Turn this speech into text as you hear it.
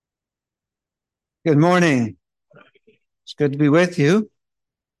Good morning. It's good to be with you.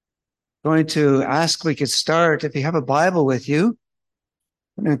 Going to ask we could start. If you have a Bible with you,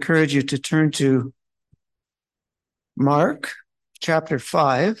 I'm going to encourage you to turn to Mark chapter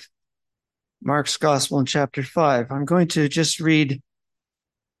 5, Mark's Gospel in chapter 5. I'm going to just read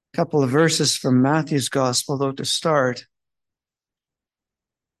a couple of verses from Matthew's Gospel, though, to start.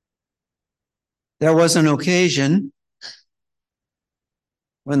 There was an occasion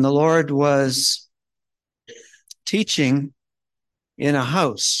when the Lord was teaching in a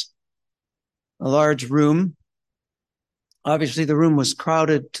house, a large room. Obviously, the room was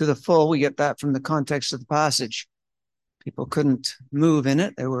crowded to the full. We get that from the context of the passage. People couldn't move in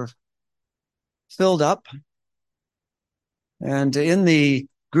it. They were filled up. And in the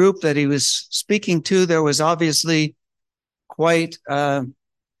group that he was speaking to, there was obviously quite an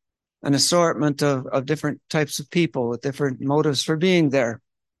assortment of different types of people with different motives for being there.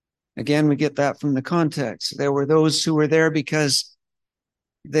 Again, we get that from the context. There were those who were there because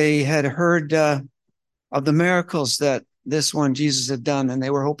they had heard of the miracles that this one Jesus had done, and they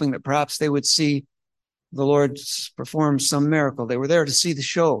were hoping that perhaps they would see the Lord perform some miracle. They were there to see the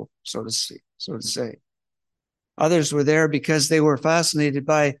show, so to say. Others were there because they were fascinated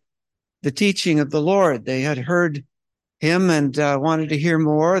by the teaching of the Lord. They had heard him and wanted to hear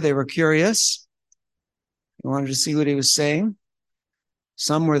more. They were curious. They wanted to see what he was saying.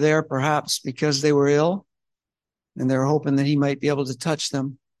 Some were there perhaps because they were ill, and they were hoping that he might be able to touch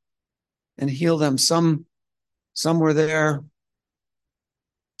them and heal them. Some were there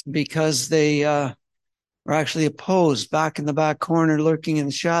because they were actually opposed. Back in the back corner, lurking in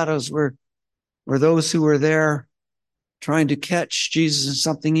the shadows, were those who were there trying to catch Jesus in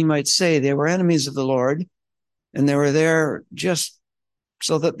something he might say. They were enemies of the Lord, and they were there just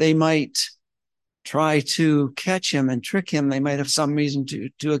so that they might try to catch him and trick him. They might have some reason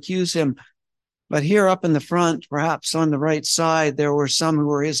to accuse him. But here up in the front, perhaps on the right side, there were some who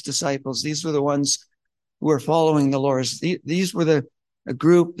were his disciples. These were the ones who were following the Lord. These were a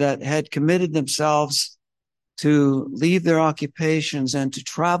group that had committed themselves to leave their occupations and to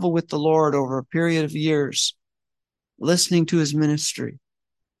travel with the Lord over a period of years, listening to his ministry,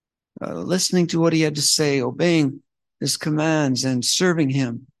 listening to what he had to say, obeying his commands and serving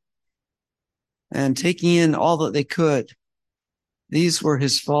him and taking in all that they could. These were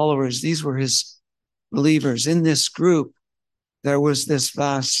his followers. These were his believers. In this group, there was this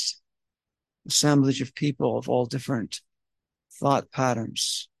vast assemblage of people of all different thought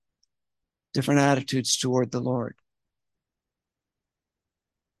patterns, different attitudes toward the Lord.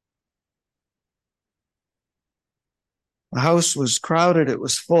 The house was crowded. It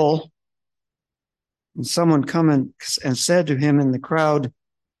was full. And someone come and said to him in the crowd,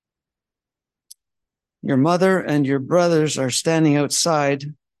 "Your mother and your brothers are standing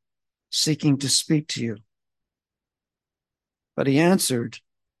outside seeking to speak to you." But he answered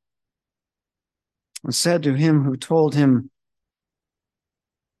and said to him who told him,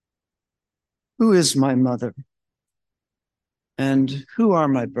 "Who is my mother? And who are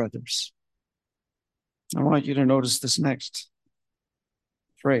my brothers?" I want you to notice this next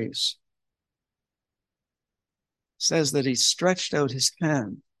phrase. It says that he stretched out his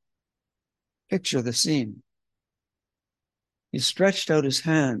hand. Picture the scene. He stretched out his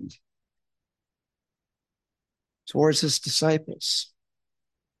hand towards his disciples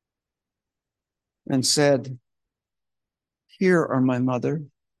and said, "Here are my mother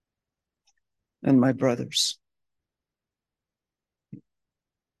and my brothers."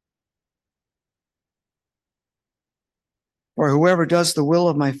 "For whoever does the will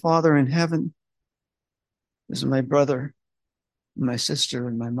of my Father in heaven is my brother, my sister,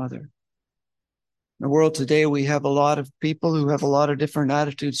 and my mother." In the world today, we have a lot of people who have a lot of different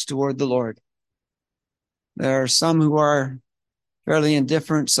attitudes toward the Lord. There are some who are fairly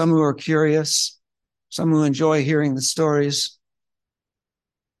indifferent, some who are curious, some who enjoy hearing the stories,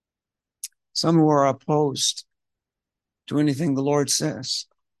 some who are opposed to anything the Lord says.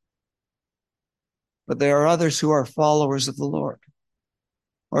 But there are others who are followers of the Lord,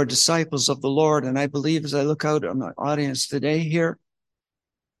 or disciples of the Lord. And I believe as I look out on the audience today here,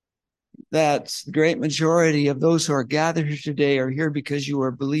 that the great majority of those who are gathered here today are here because you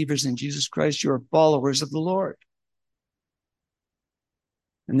are believers in Jesus Christ. You are followers of the Lord.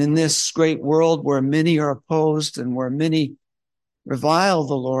 And in this great world where many are opposed and where many revile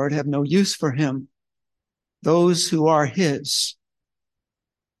the Lord, have no use for him, those who are his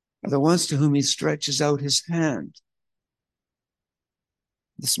are the ones to whom he stretches out his hand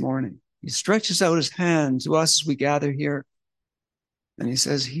this morning. He stretches out his hand to us as we gather here, and he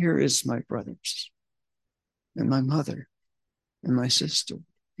says, "Here is my brothers and my mother and my sister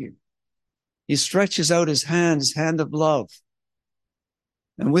here." he stretches out his hand of love.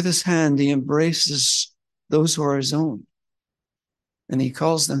 And with his hand, he embraces those who are his own. And he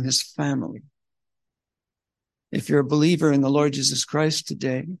calls them his family. If you're a believer in the Lord Jesus Christ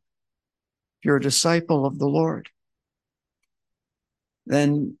today, if you're a disciple of the Lord,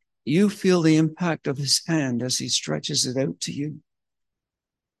 then you feel the impact of his hand as he stretches it out to you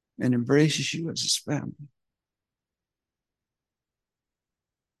and embraces you as his family.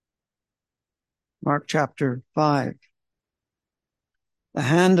 Mark chapter 5. The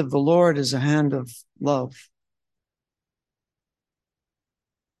hand of the Lord is a hand of love.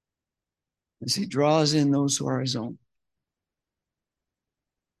 As he draws in those who are his own.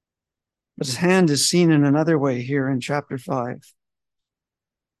 But his hand is seen in another way here in chapter 5.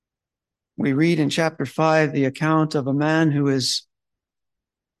 We read in chapter 5 the account of a man who is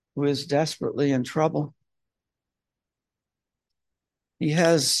desperately in trouble. He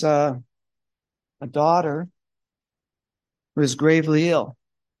has a daughter who is gravely ill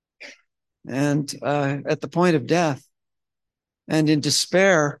and at the point of death. And in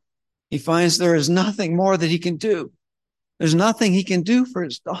despair, he finds there is nothing more that he can do. There's nothing he can do for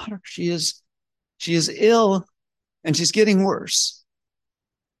his daughter. She is ill and she's getting worse.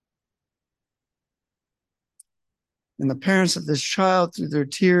 And the parents of this child, through their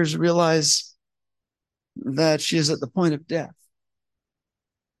tears, realize that she is at the point of death.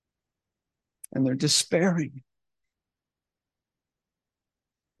 And they're despairing.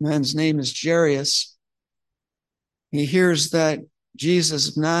 Man's name is Jairus. He hears that Jesus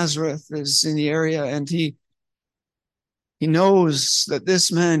of Nazareth is in the area, and he knows that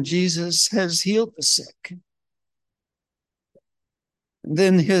this man, Jesus, has healed the sick. And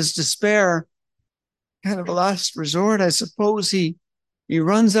then his despair, kind of a last resort, I suppose, he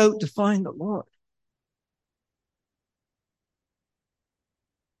runs out to find the Lord.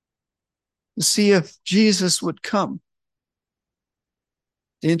 To see if Jesus would come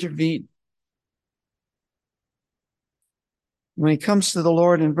to intervene. When he comes to the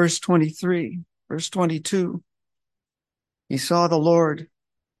Lord in verse 23, verse 22, he saw the Lord.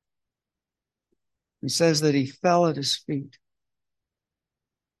 He says that he fell at his feet.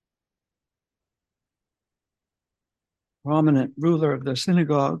 Prominent ruler of the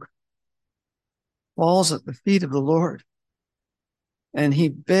synagogue falls at the feet of the Lord, and he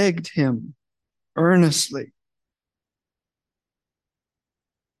begged him earnestly.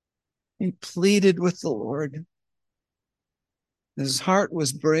 He pleaded with the Lord. His heart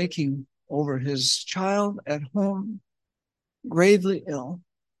was breaking over his child at home, gravely ill.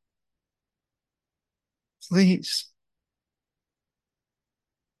 Please,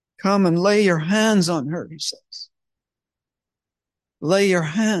 come and lay your hands on her, he says. Lay your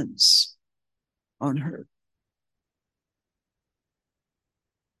hands on her,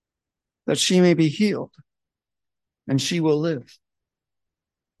 that she may be healed, and she will live.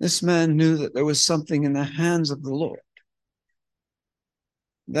 This man knew that there was something in the hands of the Lord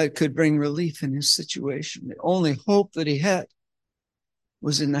that could bring relief in his situation. The only hope that he had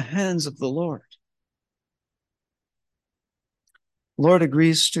was in the hands of the Lord. The Lord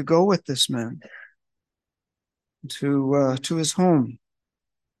agrees to go with this man to his home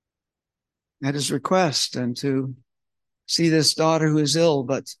at his request and to see this daughter who is ill.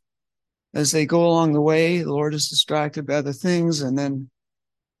 But as they go along the way, the Lord is distracted by other things. And then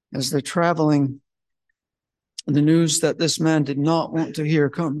as they're traveling, the news that this man did not want to hear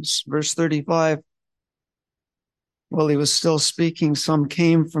comes. Verse 35, while he was still speaking, some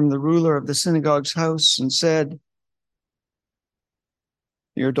came from the ruler of the synagogue's house and said,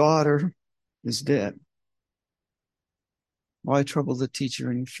 "Your daughter is dead. Why trouble the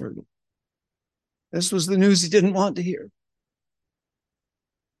teacher any further?" This was the news he didn't want to hear.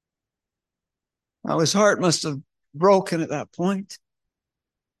 Now his heart must have broken at that point.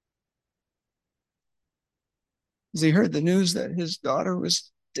 As he heard the news that his daughter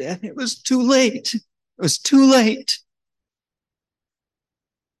was dead, it was too late. It was too late.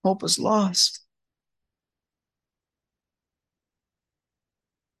 Hope was lost.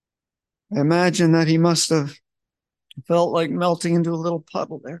 I imagine that he must have felt like melting into a little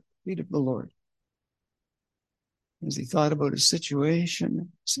puddle there at the feet of the Lord. As he thought about his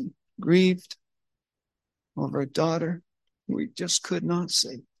situation, he grieved over a daughter who he just could not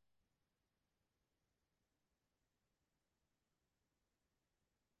save.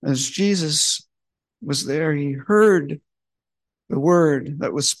 As Jesus was there, he heard the word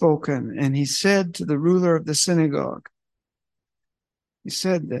that was spoken, and he said to the ruler of the synagogue, he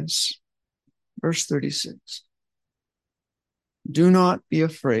said this, verse 36, "Do not be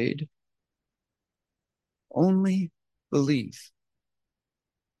afraid, only believe."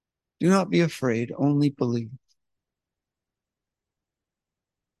 Do not be afraid, only believe.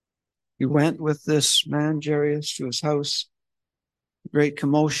 He went with this man, Jairus, to his house. A great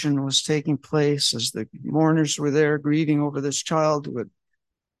commotion was taking place as the mourners were there grieving over this child who had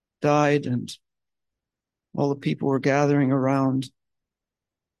died, and all the people were gathering around.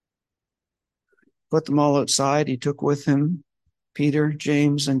 Put them all outside. He took with him Peter,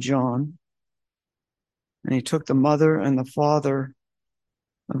 James, and John, and he took the mother and the father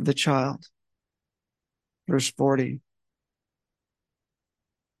of the child. Verse 40.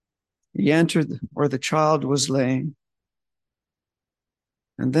 He entered where the child was laying.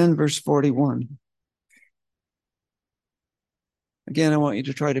 And then verse 41. Again, I want you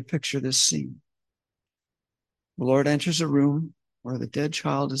to try to picture this scene. The Lord enters a room where the dead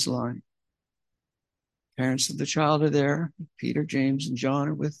child is lying. Parents of the child are there. Peter, James, and John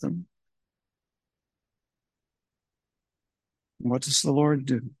are with them. And what does the Lord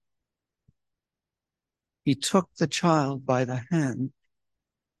do? He took the child by the hand.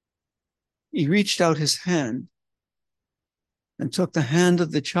 He reached out his hand and took the hand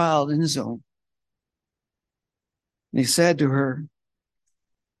of the child in his own. And he said to her,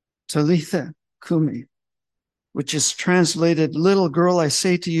 Talitha Kumi, which is translated, little girl, I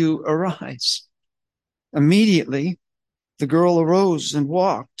say to you, arise. Immediately, the girl arose and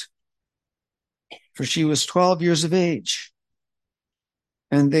walked, for she was 12 years of age.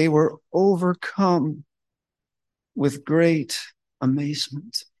 And they were overcome with great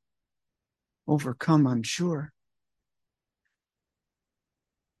amazement. Overcome, I'm sure,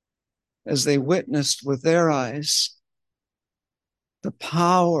 as they witnessed with their eyes the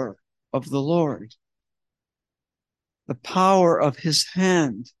power of the Lord, the power of his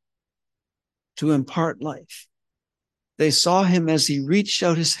hand to impart life. They saw him as he reached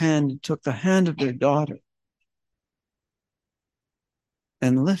out his hand and took the hand of their daughter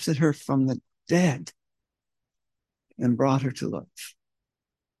and lifted her from the dead and brought her to life.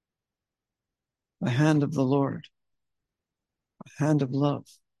 The hand of the Lord, a hand of love,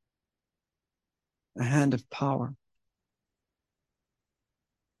 a hand of power.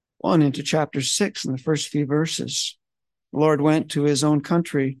 On into chapter 6 in the first few verses. The Lord went to his own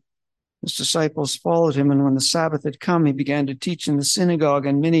country. His disciples followed him, and when the Sabbath had come, he began to teach in the synagogue,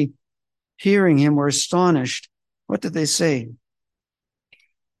 and many hearing him were astonished. What did they say?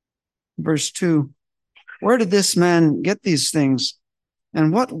 Verse 2, where did this man get these things?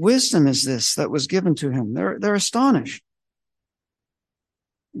 And what wisdom is this that was given to him? They're astonished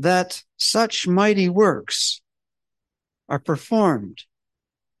that such mighty works are performed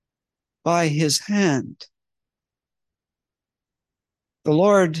by his hand. The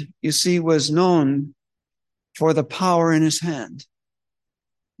Lord, you see, was known for the power in his hand.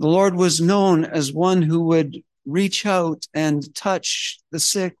 The Lord was known as one who would reach out and touch the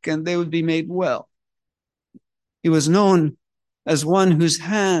sick and they would be made well. He was known as one whose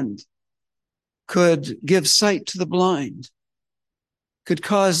hand could give sight to the blind, could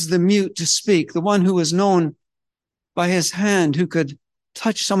cause the mute to speak, the one who was known by his hand, who could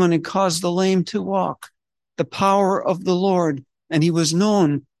touch someone and cause the lame to walk, the power of the Lord. And he was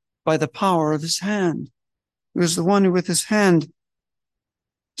known by the power of his hand. He was the one who with his hand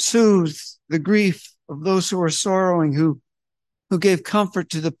soothed the grief of those who were sorrowing, who gave comfort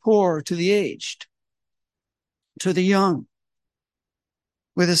to the poor, to the aged, to the young.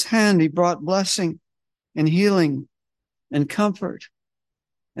 With his hand, he brought blessing and healing and comfort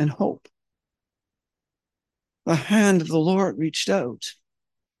and hope. The hand of the Lord reached out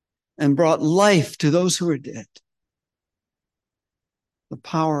and brought life to those who were dead. The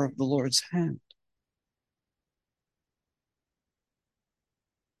power of the Lord's hand.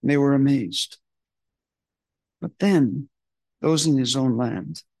 And they were amazed. But then those in his own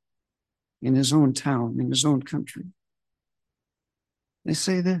land, in his own town, in his own country, they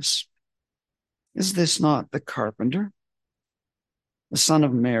say this, is this not the carpenter, the son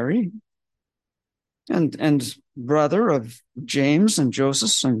of Mary, and brother of James and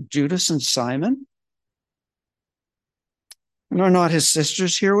Joseph and Judas and Simon? And are not his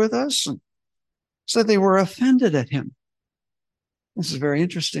sisters here with us? And so they were offended at him. This is very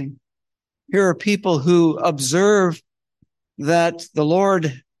interesting. Here are people who observe that the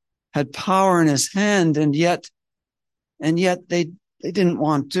Lord had power in his hand, and yet they didn't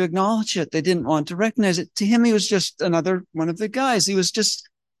want to acknowledge it. They didn't want to recognize it. To him, he was just another one of the guys. He was just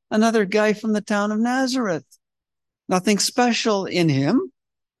another guy from the town of Nazareth. Nothing special in him.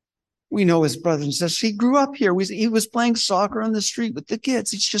 We know his brothers and sisters. He grew up here. He was playing soccer on the street with the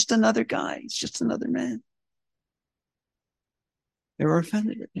kids. He's just another guy. He's just another man. They were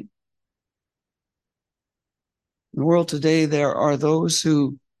offended at him. In the world today, there are those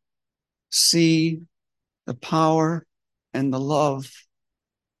who see the power and the love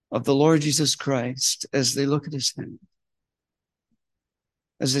of the Lord Jesus Christ as they look at his hand,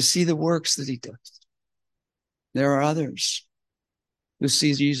 as they see the works that he does. There are others who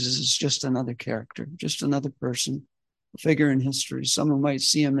see Jesus as just another character, just another person, a figure in history. Some who might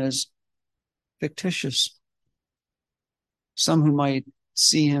see him as fictitious. Some who might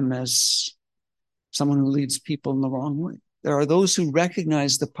see him as someone who leads people in the wrong way. There are those who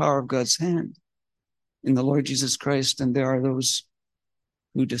recognize the power of God's hand in the Lord Jesus Christ, and there are those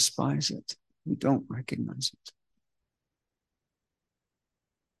who despise it, who don't recognize it.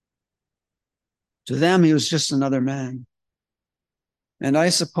 To them, he was just another man. And I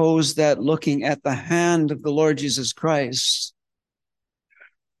suppose that looking at the hand of the Lord Jesus Christ,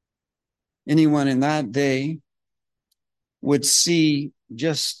 anyone in that day would see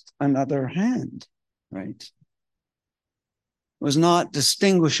just another hand, right? It was not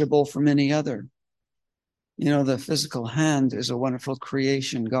distinguishable from any other. You know, the physical hand is a wonderful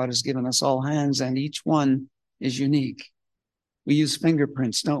creation. God has given us all hands, and each one is unique. We use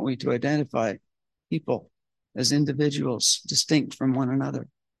fingerprints, don't we, to identify people as individuals distinct from one another.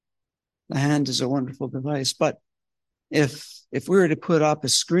 The hand is a wonderful device. But if we were to put up a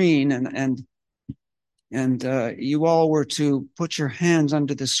screen and you all were to put your hands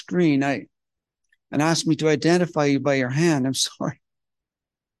under the screen and ask me to identify you by your hand, I'm sorry.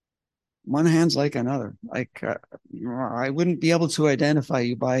 One hand's like another. I wouldn't be able to identify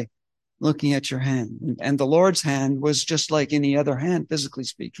you by looking at your hand. And the Lord's hand was just like any other hand, physically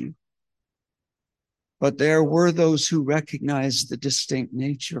speaking. But there were those who recognized the distinct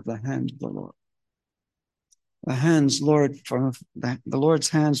nature of the hand of the Lord. The Lord's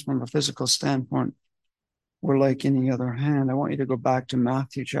hands from a physical standpoint were like any other hand. I want you to go back to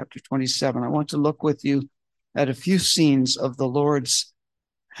Matthew chapter 27. I want to look with you at a few scenes of the Lord's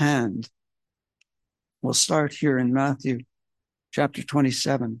hand. We'll start here in Matthew chapter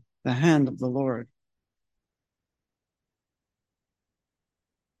 27, the hand of the Lord.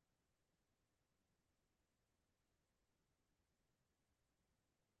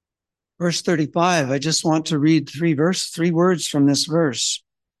 Verse 35, I just want to read three words from this verse.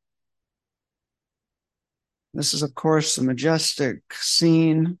 This is, of course, a majestic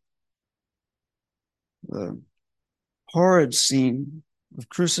scene, the horrid scene of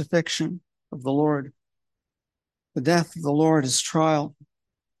crucifixion of the Lord, the death of the Lord, his trial,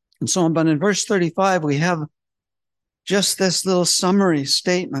 and so on. But in verse 35, we have just this little summary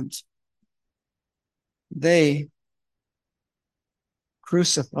statement. They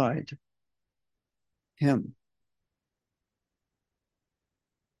crucified him.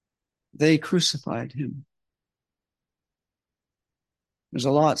 They crucified him. There's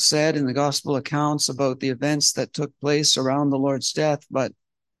a lot said in the gospel accounts about the events that took place around the Lord's death, but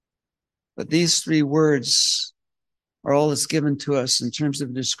these three words are all that's given to us in terms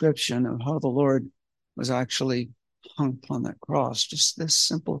of a description of how the Lord was actually hung upon that cross. Just this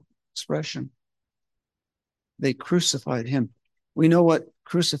simple expression. They crucified him. We know what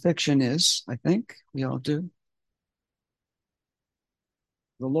crucifixion is, I think. We all do.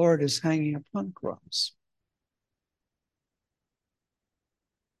 The Lord is hanging upon a cross.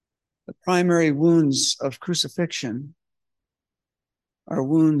 The primary wounds of crucifixion are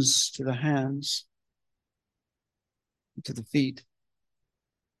wounds to the hands, to the feet,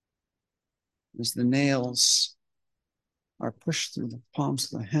 as the nails are pushed through the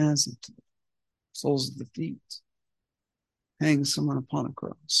palms of the hands into the soles of the feet, hang someone upon a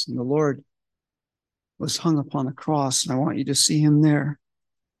cross. And the Lord was hung upon a cross, and I want you to see him there.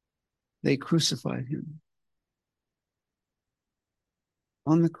 They crucified him.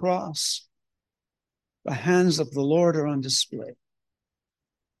 On the cross, the hands of the Lord are on display.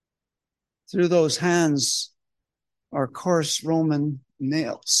 Through those hands are coarse Roman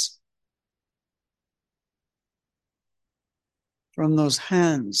nails. From those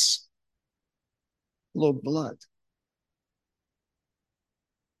hands flow blood.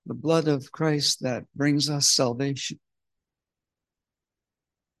 The blood of Christ that brings us salvation.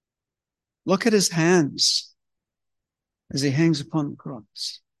 Look at his hands as he hangs upon the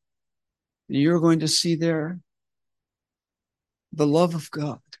cross. And you're going to see there the love of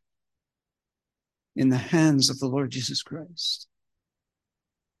God in the hands of the Lord Jesus Christ.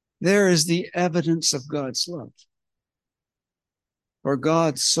 There is the evidence of God's love. For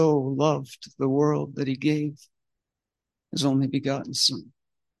God so loved the world that he gave his only begotten Son.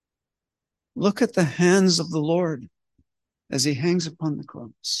 Look at the hands of the Lord as he hangs upon the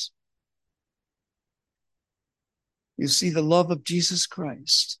cross. You see the love of Jesus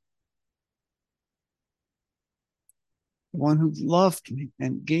Christ. the one who loved me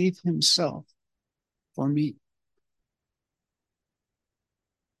and gave himself for me.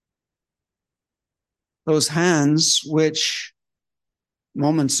 Those hands, which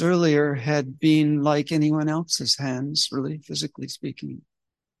moments earlier had been like anyone else's hands, really, physically speaking,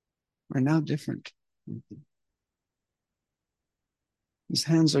 are now different. These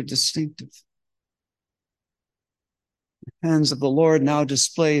hands are distinctive. The hands of the Lord now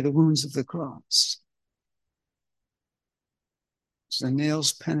display the wounds of the cross. As the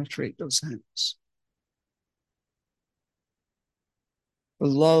nails penetrate those hands. The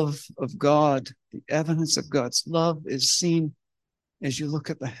love of God, the evidence of God's love is seen as you look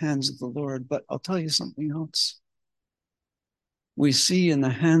at the hands of the Lord. But I'll tell you something else. We see in the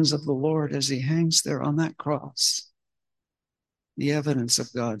hands of the Lord as he hangs there on that cross, the evidence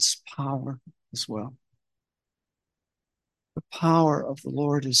of God's power as well. The power of the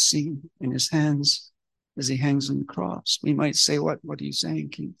Lord is seen in his hands as he hangs on the cross. We might say, what are you saying,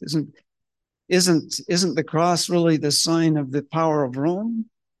 Keith? Isn't the cross really the sign of the power of Rome?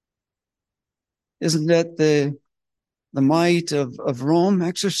 Isn't that the might of Rome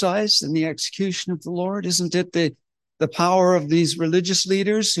exercised in the execution of the Lord? Isn't it the power of these religious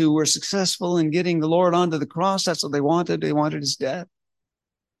leaders who were successful in getting the Lord onto the cross? That's what they wanted. They wanted his death.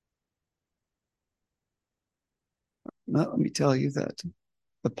 Now, let me tell you that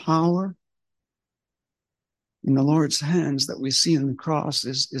the power in the Lord's hands that we see in the cross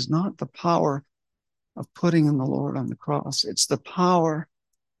is not the power of putting in the Lord on the cross. It's the power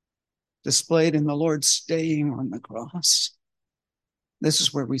displayed in the Lord staying on the cross. This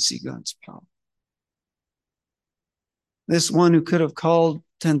is where we see God's power. This one who could have called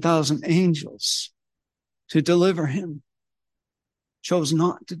 10,000 angels to deliver him chose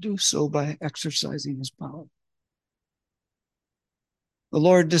not to do so by exercising his power. The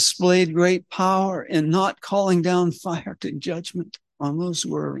Lord displayed great power in not calling down fire to judgment on those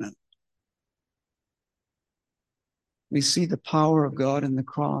who were around. We see the power of God in the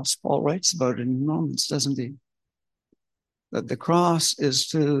cross. Paul writes about it in Romans, doesn't he? That the cross is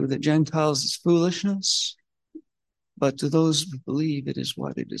to the Gentiles is foolishness, but to those who believe it is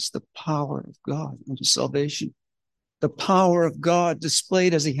what? It is the power of God unto salvation. The power of God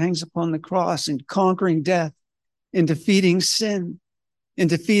displayed as he hangs upon the cross in conquering death, in defeating sin, in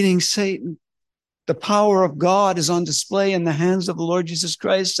defeating Satan. The power of God is on display in the hands of the Lord Jesus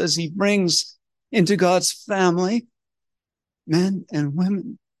Christ as he brings into God's family men and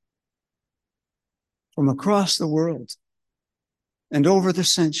women from across the world and over the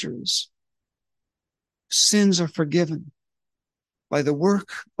centuries. Sins are forgiven by the work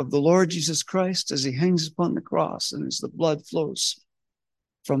of the Lord Jesus Christ as he hangs upon the cross and as the blood flows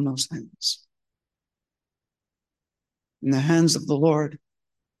from those hands. In the hands of the Lord,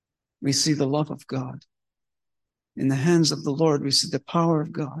 we see the love of God. In the hands of the Lord, we see the power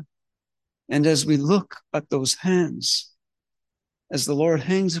of God. And as we look at those hands, as the Lord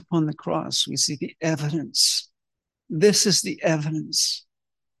hangs upon the cross, we see the evidence. This is the evidence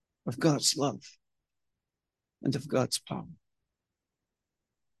of God's love and of God's power.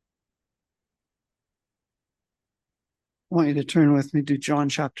 I want you to turn with me to John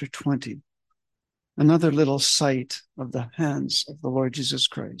chapter 20, another little sight of the hands of the Lord Jesus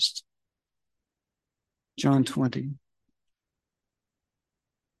Christ. John 20.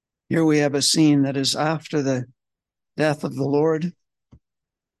 Here we have a scene that is after the death of the Lord.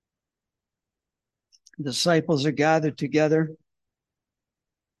 The disciples are gathered together.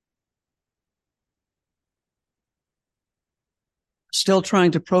 Still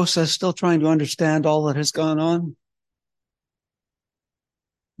trying to process, still trying to understand all that has gone on.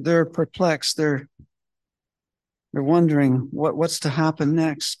 They're perplexed. They're wondering what's to happen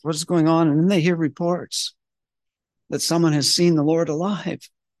next. What's going on? And then they hear reports that someone has seen the Lord alive.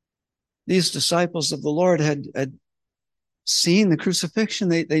 These disciples of the Lord had seen the crucifixion.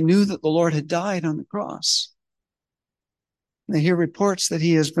 They knew that the Lord had died on the cross. And they hear reports that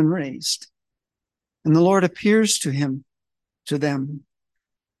he has been raised. And the Lord appears to them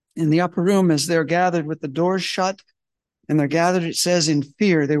in the upper room as they're gathered with the doors shut. And they're gathered, it says, in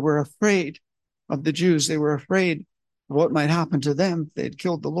fear. They were afraid of the Jews. They were afraid of what might happen to them. If they had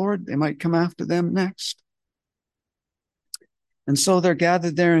killed the Lord, they might come after them next. And so they're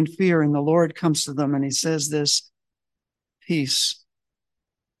gathered there in fear, and the Lord comes to them and he says this, peace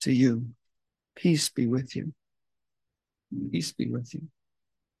to you. Peace be with you. Peace be with you.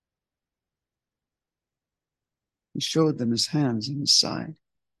 He showed them his hands and his side.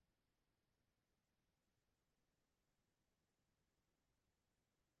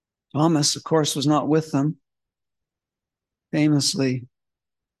 Thomas, of course, was not with them. Famously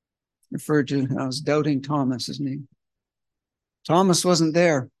referred to as doubting Thomas, isn't he? Thomas wasn't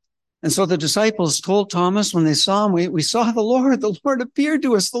there. And so the disciples told Thomas when they saw him, we saw the Lord. The Lord appeared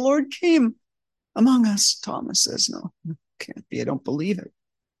to us. The Lord came among us. Thomas says, no, can't be. I don't believe it.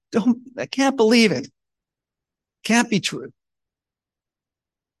 I can't believe it. Can't be true.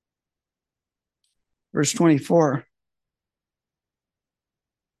 Verse 24.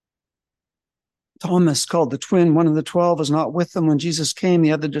 Thomas, called the twin, one of the 12, was not with them when Jesus came.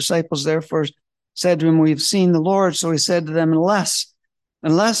 The other disciples therefore said to him, we've seen the Lord. So he said to them,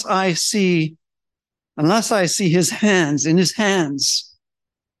 unless I see his hands, in his hands,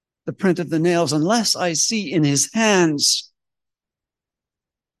 the print of the nails, unless I see in his hands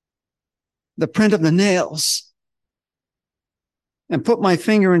the print of the nails, and put my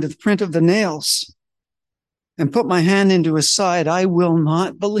finger into the print of the nails, and put my hand into his side, I will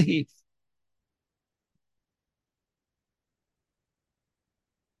not believe.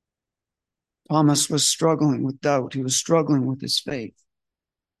 Thomas was struggling with doubt. He was struggling with his faith.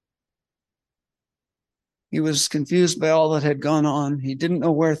 He was confused by all that had gone on. He didn't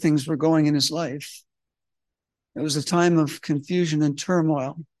know where things were going in his life. It was a time of confusion and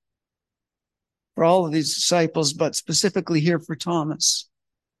turmoil for all of these disciples, but specifically here for Thomas.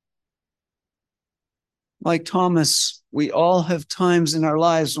 Like Thomas, we all have times in our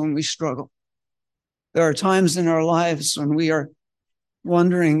lives when we struggle. There are times in our lives when we are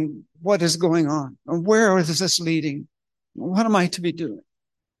wondering what is going on, or where is this leading? What am I to be doing?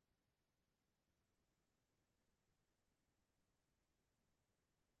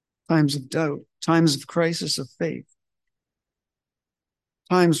 Times of doubt, times of crisis of faith.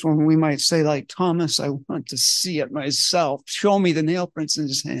 Times when we might say, like Thomas, I want to see it myself. Show me the nail prints in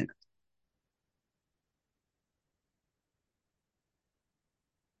his hand.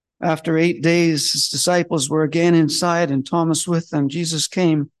 After 8 days, his disciples were again inside and Thomas with them. Jesus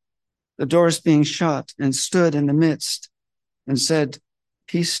came, the doors being shut, and stood in the midst and said,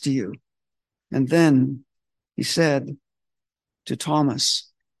 peace to you. And then he said to Thomas,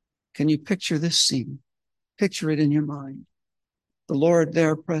 can you picture this scene? Picture it in your mind. The Lord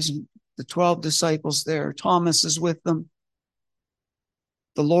there present, the 12 disciples there, Thomas is with them.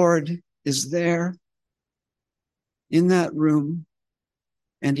 The Lord is there in that room,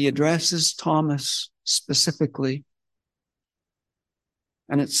 and he addresses Thomas specifically.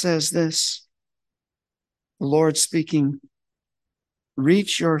 And it says this, the Lord speaking,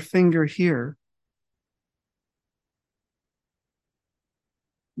 reach your finger here.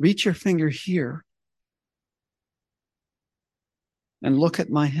 Reach your finger here and look at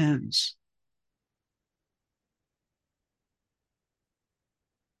my hands.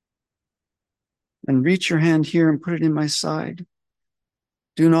 And reach your hand here and put it in my side.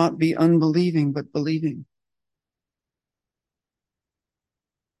 Do not be unbelieving, but believing.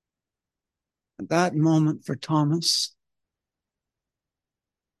 At that moment for Thomas,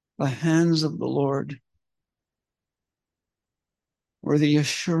 the hands of the Lord were the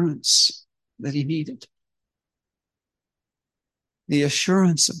assurance that he needed. The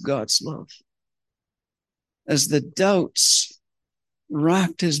assurance of God's love. As the doubts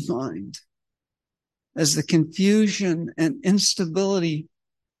racked his mind, as the confusion and instability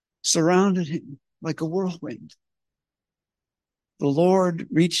surrounded him like a whirlwind, the Lord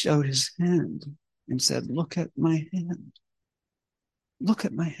reached out his hand and said, look at my hand. Look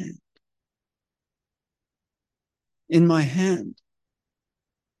at my hand. In my hand,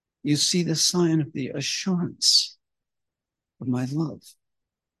 you see the sign of the assurance of my love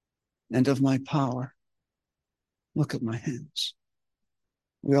and of my power. Look at my hands.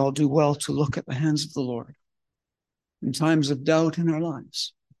 We all do well to look at the hands of the Lord in times of doubt in our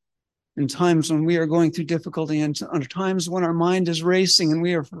lives, in times when we are going through difficulty, and times when our mind is racing and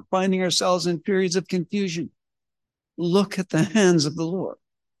we are finding ourselves in periods of confusion. Look at the hands of the Lord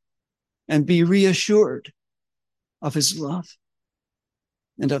and be reassured of his love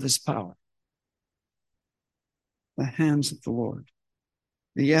and of his power. The hands of the Lord,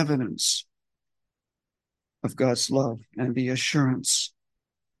 the evidence of God's love and the assurance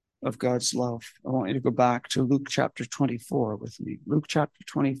of God's love. I want you to go back to Luke chapter 24 with me. Luke chapter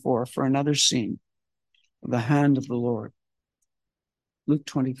 24 for another scene of the hand of the Lord. Luke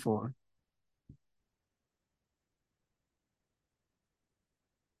 24.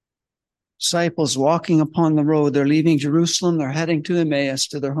 Disciples walking upon the road. They're leaving Jerusalem. They're heading to Emmaus,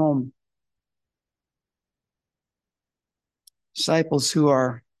 to their home. Disciples who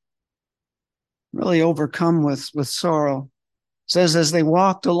are really overcome with sorrow. It says as they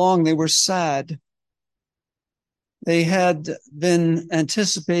walked along, they were sad. They had been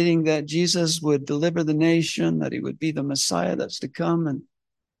anticipating that Jesus would deliver the nation, that he would be the Messiah that's to come. And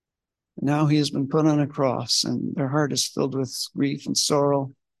Now he has been put on a cross, and their heart is filled with grief and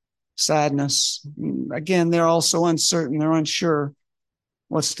sorrow, sadness. Again, they're also uncertain. They're unsure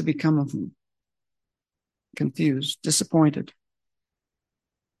what's to become of him. Confused, disappointed.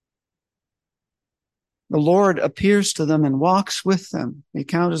 The Lord appears to them and walks with them. The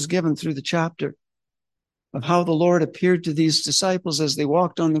account is given through the chapter of how the Lord appeared to these disciples as they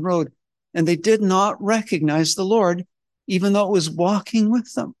walked on the road, and they did not recognize the Lord, even though it was walking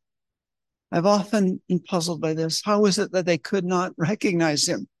with them. I've often been puzzled by this. How is it that they could not recognize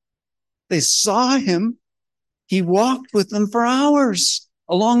him? They saw him. He walked with them for hours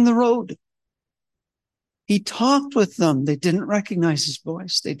along the road. He talked with them. They didn't recognize his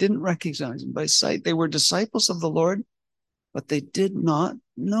voice. They didn't recognize him by sight. They were disciples of the Lord, but they did not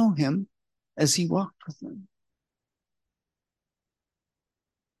know him as he walked with them.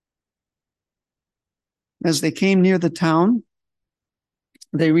 As they came near the town,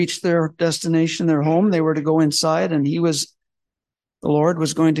 they reached their destination, their home. They were to go inside, and the Lord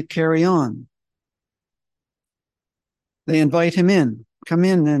was going to carry on. They invite him in. Come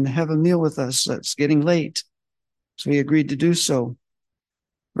in and have a meal with us. It's getting late. So he agreed to do so.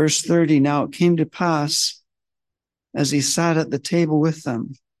 Verse 30, now it came to pass as he sat at the table with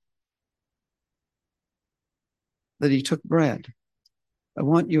them that he took bread. I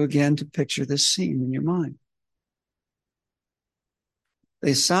want you again to picture this scene in your mind.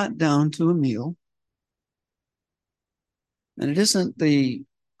 They sat down to a meal, and it isn't the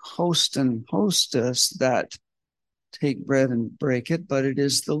host and hostess that take bread and break it, but it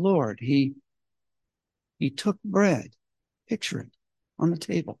is the Lord. He took bread, picture it, on the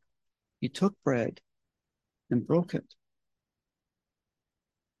table. He took bread and broke it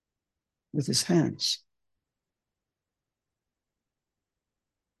with his hands.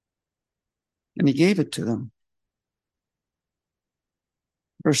 And he gave it to them.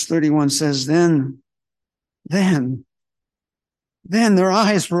 Verse 31 says, then their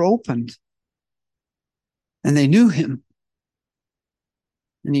eyes were opened and they knew him,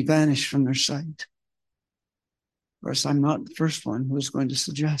 and he vanished from their sight. Of course, I'm not the first one who is going to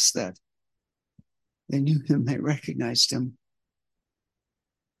suggest that. They knew him, they recognized him.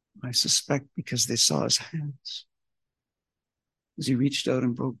 I suspect because they saw his hands as he reached out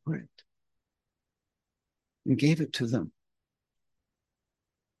and broke bread and gave it to them.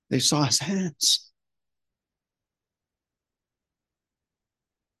 They saw his hands.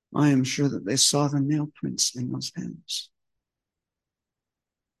 I am sure that they saw the nail prints in those hands.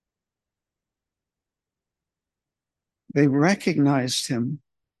 They recognized him.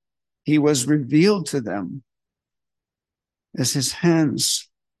 He was revealed to them as his hands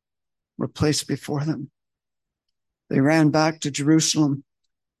were placed before them. They ran back to Jerusalem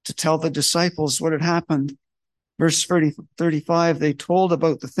to tell the disciples what had happened. Verse 35, they told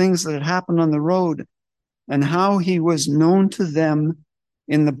about the things that had happened on the road and how he was known to them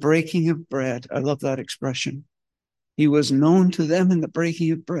in the breaking of bread. I love that expression. He was known to them in the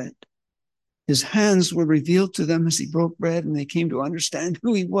breaking of bread. His hands were revealed to them as he broke bread, and they came to understand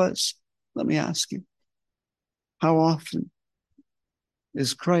who he was. Let me ask you, how often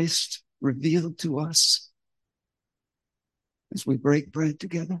is Christ revealed to us as we break bread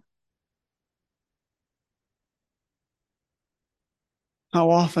together? How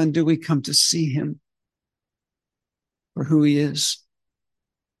often do we come to see him for who he is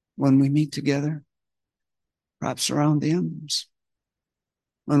when we meet together, perhaps around the embers?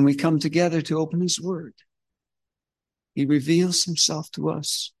 When we come together to open his word, he reveals himself to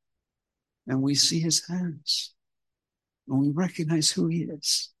us, and we see his hands, and we recognize who he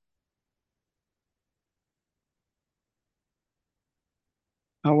is.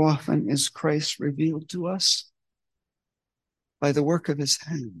 How often is Christ revealed to us? By the work of his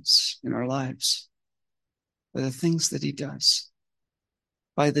hands in our lives, by the things that he does,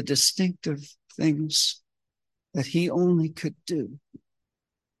 by the distinctive things that he only could do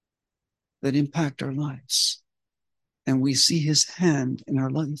that impact our lives. And we see his hand in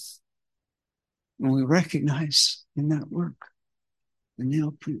our life. And we recognize in that work the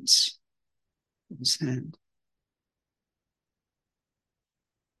nail prints of his hand.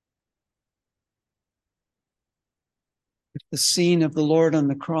 The scene of the Lord on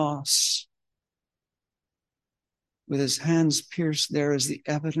the cross, with his hands pierced there, is the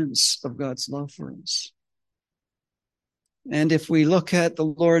evidence of God's love for us. And if we look at the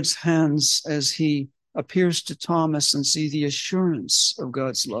Lord's hands as he appears to Thomas and see the assurance of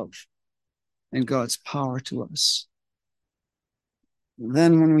God's love and God's power to us,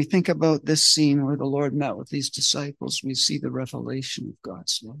 then when we think about this scene where the Lord met with these disciples, we see the revelation of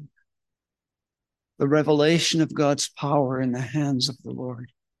God's love, the revelation of God's power in the hands of the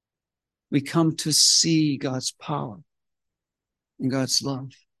Lord. we come to see God's power and God's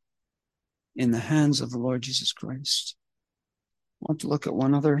love in the hands of the Lord Jesus Christ. I want to look at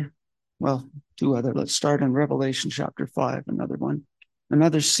two other. Let's start in Revelation chapter 5,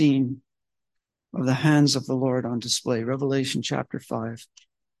 another scene of the hands of the Lord on display. Revelation chapter 5.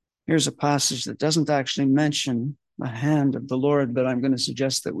 Here's a passage that doesn't actually mention the hand of the Lord, but I'm going to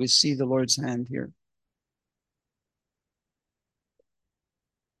suggest that we see the Lord's hand here.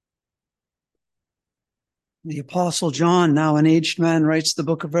 The Apostle John, now an aged man, writes the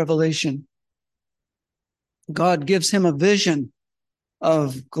book of Revelation. God gives him a vision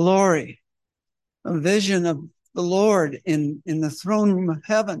of glory, a vision of the Lord in the throne room of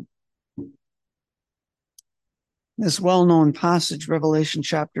heaven. This well-known passage, Revelation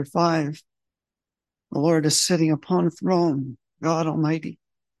chapter 5, the Lord is sitting upon a throne, God Almighty.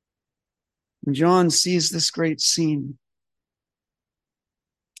 And John sees this great scene.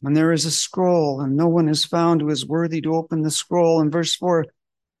 And there is a scroll, and no one is found who is worthy to open the scroll. In verse 4,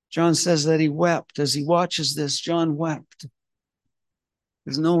 John says that he wept. As he watches this, John wept,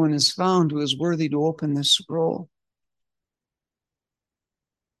 because no one is found who is worthy to open this scroll.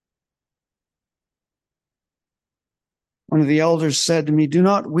 One of the elders said to me, "Do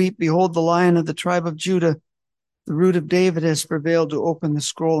not weep. Behold, the Lion of the tribe of Judah, the root of David, has prevailed to open the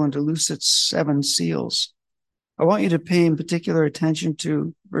scroll and to loose its 7 seals." I want you to pay in particular attention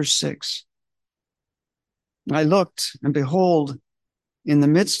to verse 6. I looked, and behold, in the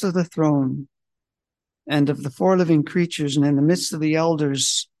midst of the throne and of the 4 living creatures, and in the midst of the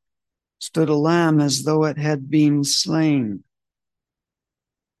elders, stood a lamb as though it had been slain.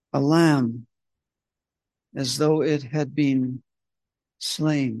 A lamb as though it had been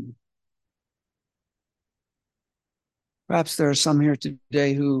slain. Perhaps there are some here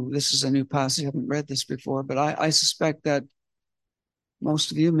today who, this is a new passage, haven't read this before, but I suspect that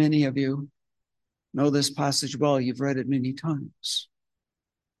most of you, many of you, know this passage well. You've read it many times.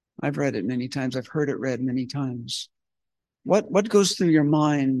 I've read it many times. I've heard it read many times. What goes through your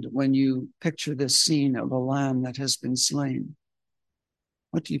mind when you picture this scene of a lamb that has been slain?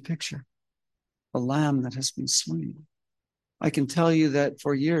 What do you picture? A lamb that has been slain. I can tell you that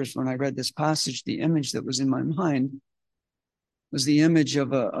for years when I read this passage, the image that was in my mind was the image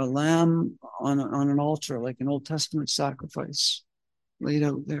of a lamb on an altar, like an Old Testament sacrifice laid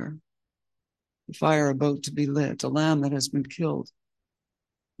out there. The fire about to be lit, a lamb that has been killed,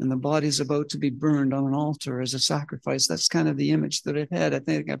 and the body's about to be burned on an altar as a sacrifice. That's kind of the image that I've had. I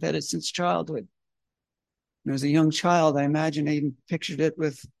think I've had it since childhood. And as a young child, I imagine I even pictured it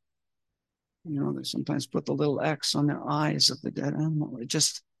with, they sometimes put the little X on their eyes of the dead animal. It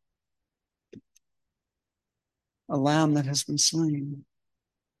just a lamb that has been slain.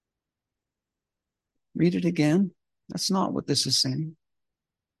 Read it again. That's not what this is saying.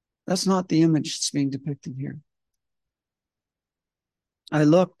 That's not the image that's being depicted here. I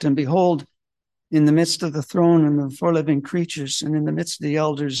looked, and behold, in the midst of the throne and the 4 living creatures, and in the midst of the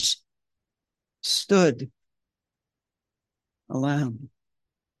elders, stood a lamb.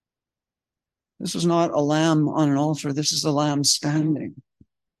 This was not a lamb on an altar. This is a lamb standing.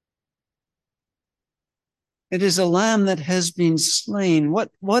 It is a lamb that has been slain.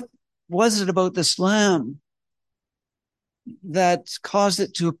 What was it about this lamb that caused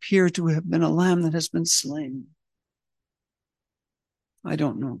it to appear to have been a lamb that has been slain? I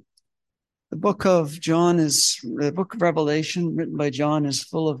don't know. The book of Revelation, written by John, is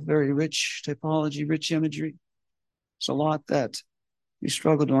full of very rich typology, rich imagery. It's a lot that we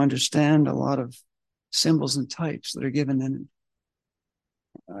struggle to understand, a lot of symbols and types that are given in it.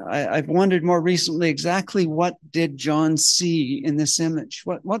 I've wondered more recently exactly what did John see in this image?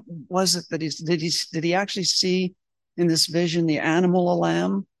 What was it that did he actually see in this vision the animal, a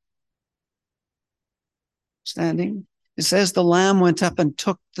lamb standing? It says the lamb went up and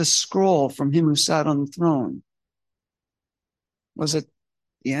took the scroll from him who sat on the throne. Was it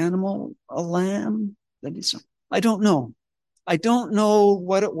the animal, a lamb that he saw? I don't know. I don't know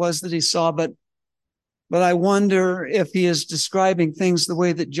what it was that he saw, but I wonder if he is describing things the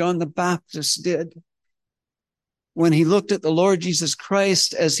way that John the Baptist did when he looked at the Lord Jesus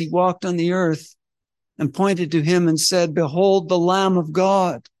Christ as he walked on the earth and pointed to him and said, "Behold the Lamb of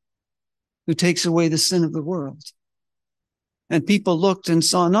God who takes away the sin of the world." And people looked and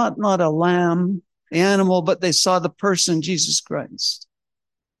saw not a lamb, the animal, but they saw the person, Jesus Christ.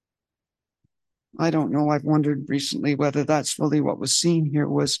 I don't know. I've wondered recently whether that's really what was seen here,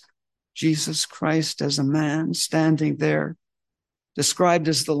 was Jesus Christ as a man standing there, described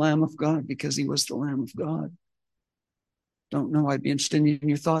as the Lamb of God because he was the Lamb of God. Don't know. I'd be interested in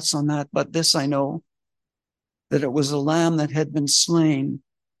your thoughts on that. But this I know, that it was a lamb that had been slain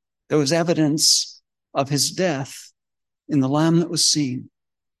There was evidence of his death in the lamb that was seen.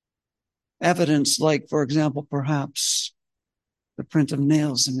 Evidence like, for example, perhaps the print of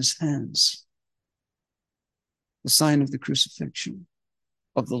nails in his hands, the sign of the crucifixion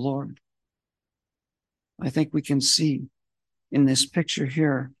of the Lord. I think we can see in this picture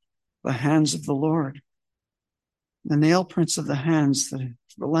here the hands of the Lord, the nail prints of the hands, the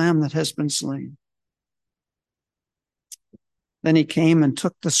lamb that has been slain. Then he came and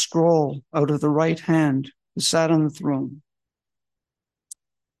took the scroll out of the right hand who sat on the throne.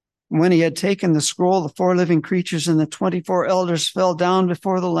 And when he had taken the scroll, the 4 living creatures and the 24 elders fell down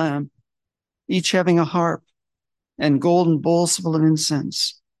before the Lamb, each having a harp and golden bowls full of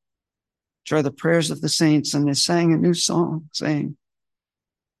incense, which are the prayers of the saints. And they sang a new song, saying,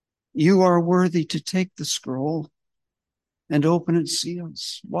 "You are worthy to take the scroll and open its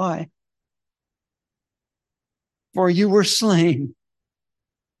seals." Why? For you were slain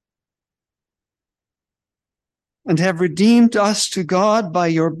and have redeemed us to God by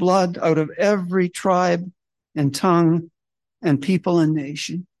your blood out of every tribe and tongue and people and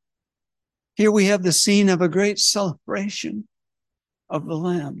nation. Here we have the scene of a great celebration of the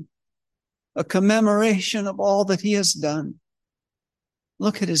Lamb, a commemoration of all that he has done.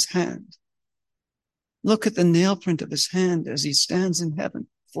 Look at his hand. Look at the nail print of his hand as he stands in heaven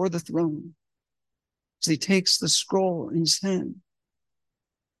before the throne, as he takes the scroll in his hand,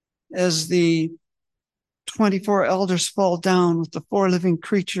 as the 24 elders fall down with the 4 living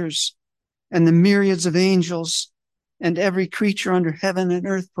creatures and the myriads of angels, and every creature under heaven and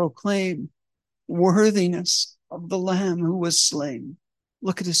earth proclaim worthiness of the Lamb who was slain.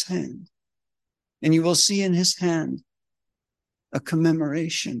 Look at his hand, and you will see in his hand a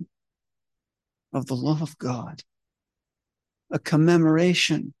commemoration of the love of God, a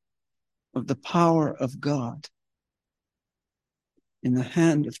commemoration of the power of God in the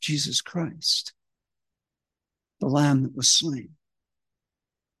hand of Jesus Christ, the Lamb that was slain.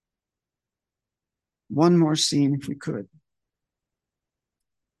 One more scene, if we could.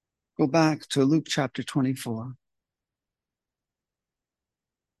 Go back to Luke chapter 24.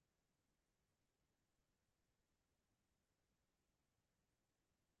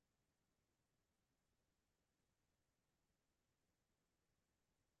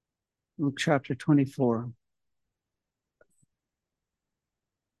 Luke chapter 24.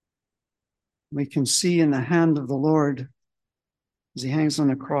 We can see in the hand of the Lord, as he hangs on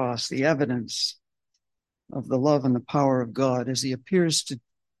the cross, the evidence of the love and the power of God. As he appears to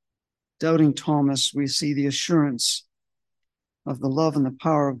doubting Thomas, we see the assurance of the love and the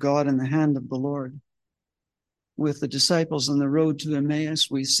power of God in the hand of the Lord. With the disciples on the road to Emmaus,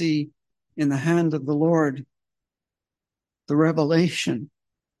 we see in the hand of the Lord the revelation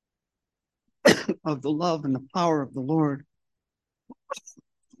of the love and the power of the Lord.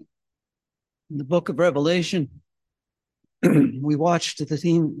 In the book of Revelation, we watched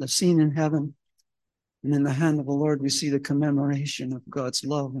the scene in heaven, and in the hand of the Lord, we see the commemoration of God's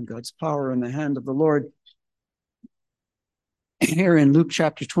love and God's power in the hand of the Lord. Here in Luke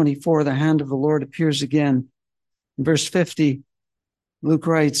chapter 24, the hand of the Lord appears again. In verse 50, Luke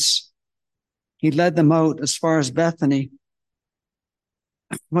writes, he led them out as far as Bethany.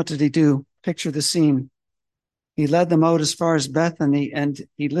 What did he do? Picture the scene. He led them out as far as Bethany, and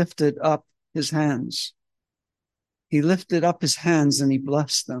he lifted up his hands. He lifted up his hands and he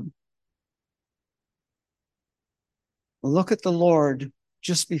blessed them. Look at the Lord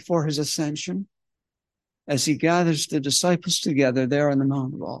just before his ascension as he gathers the disciples together there on the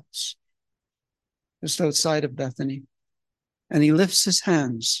Mount of Olives, just outside of Bethany. And he lifts his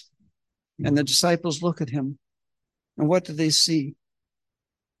hands, and the disciples look at him. And what do they see?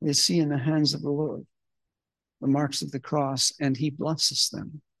 They see in the hands of the Lord the marks of the cross, and he blesses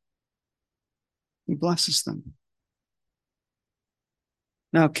them. He blesses them.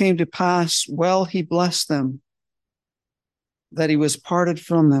 Now it came to pass, while he blessed them, that he was parted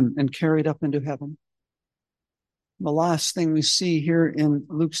from them and carried up into heaven. The last thing we see here in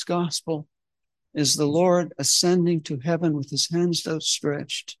Luke's gospel is the Lord ascending to heaven with his hands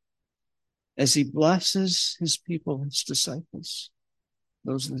outstretched as he blesses his people, his disciples,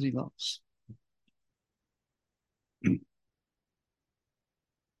 those that he loves.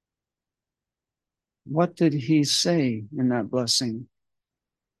 What did he say in that blessing?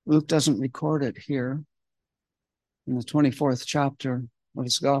 Luke doesn't record it here in the 24th chapter of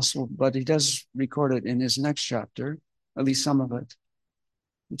his gospel, but he does record it in his next chapter, at least some of it,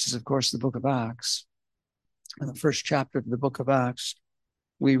 which is, of course, the book of Acts. In the first chapter of the book of Acts,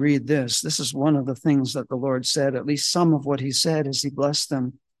 we read this. This is one of the things that the Lord said, at least some of what he said as he blessed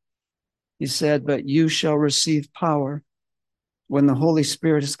them. He said, "But you shall receive power when the Holy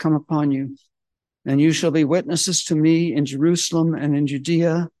Spirit has come upon you, and you shall be witnesses to me in Jerusalem and in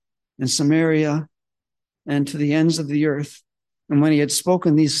Judea and Samaria and to the ends of the earth. And when he had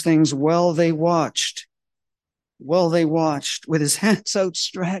spoken these things, while they watched, with his hands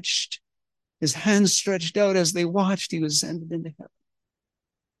outstretched, his hands stretched out as they watched, he was ascended into heaven.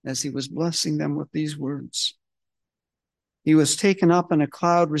 As he was blessing them with these words, he was taken up, and a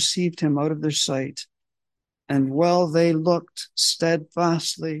cloud received him out of their sight. And while they looked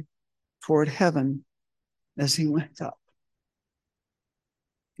steadfastly toward heaven as he went up.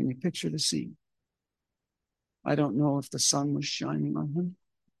 Can you picture the scene? I don't know if the sun was shining on him.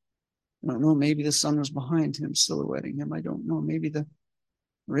 I don't know. Maybe the sun was behind him, silhouetting him. I don't know. Maybe the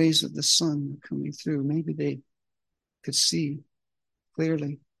rays of the sun were coming through. Maybe they could see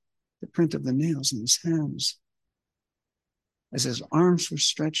clearly the print of the nails in his hands as his arms were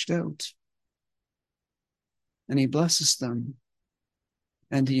stretched out. And he blesses them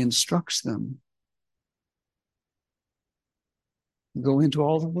and he instructs them to go into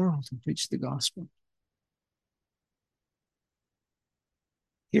all the world and preach the gospel.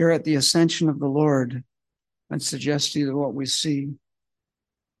 Here at the ascension of the Lord, I'd suggest to you that what we see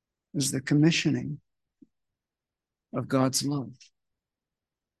is the commissioning of God's love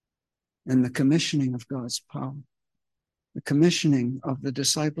and the commissioning of God's power, the commissioning of the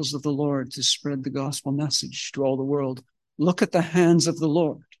disciples of the Lord to spread the gospel message to all the world. Look at the hands of the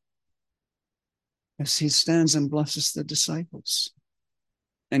Lord as he stands and blesses the disciples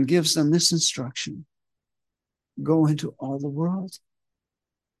and gives them this instruction: go into all the world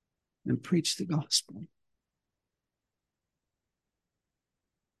and preach the gospel.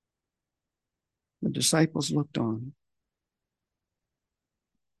 The disciples looked on.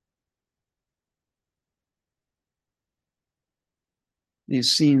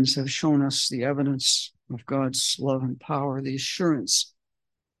 These scenes have shown us the evidence of God's love and power, the assurance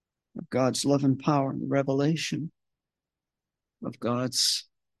of God's love and power, and the revelation of God's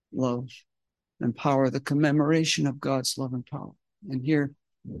love and power, the commemoration of God's love and power. And here,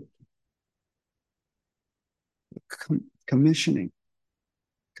 commissioning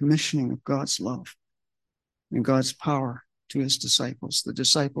of God's love and God's power to his disciples. The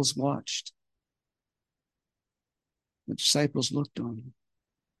disciples watched. The disciples looked on.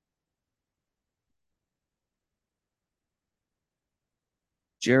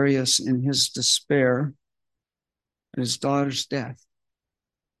 Jairus, in his despair at his daughter's death,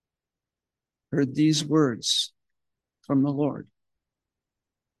 heard these words from the Lord: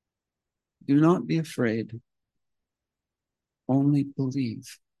 do not be afraid, only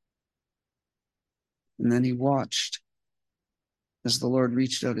believe. And then he watched as the Lord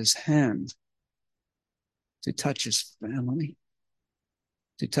reached out his hand to touch his family,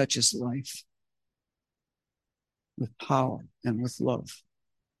 to touch his life with power and with love.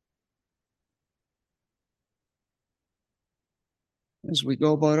 As we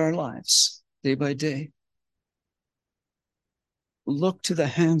go about our lives day by day, look to the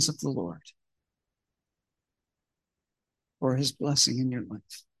hands of the Lord for his blessing in your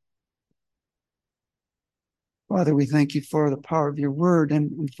life. Father, we thank you for the power of your word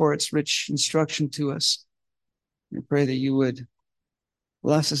and for its rich instruction to us. We pray that you would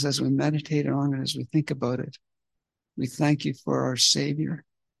bless us as we meditate on it, as we think about it. We thank you for our Savior,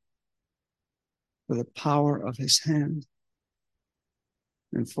 for the power of his hand,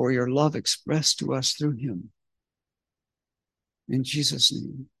 and for your love expressed to us through him. In Jesus'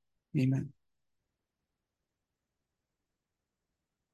 name, amen.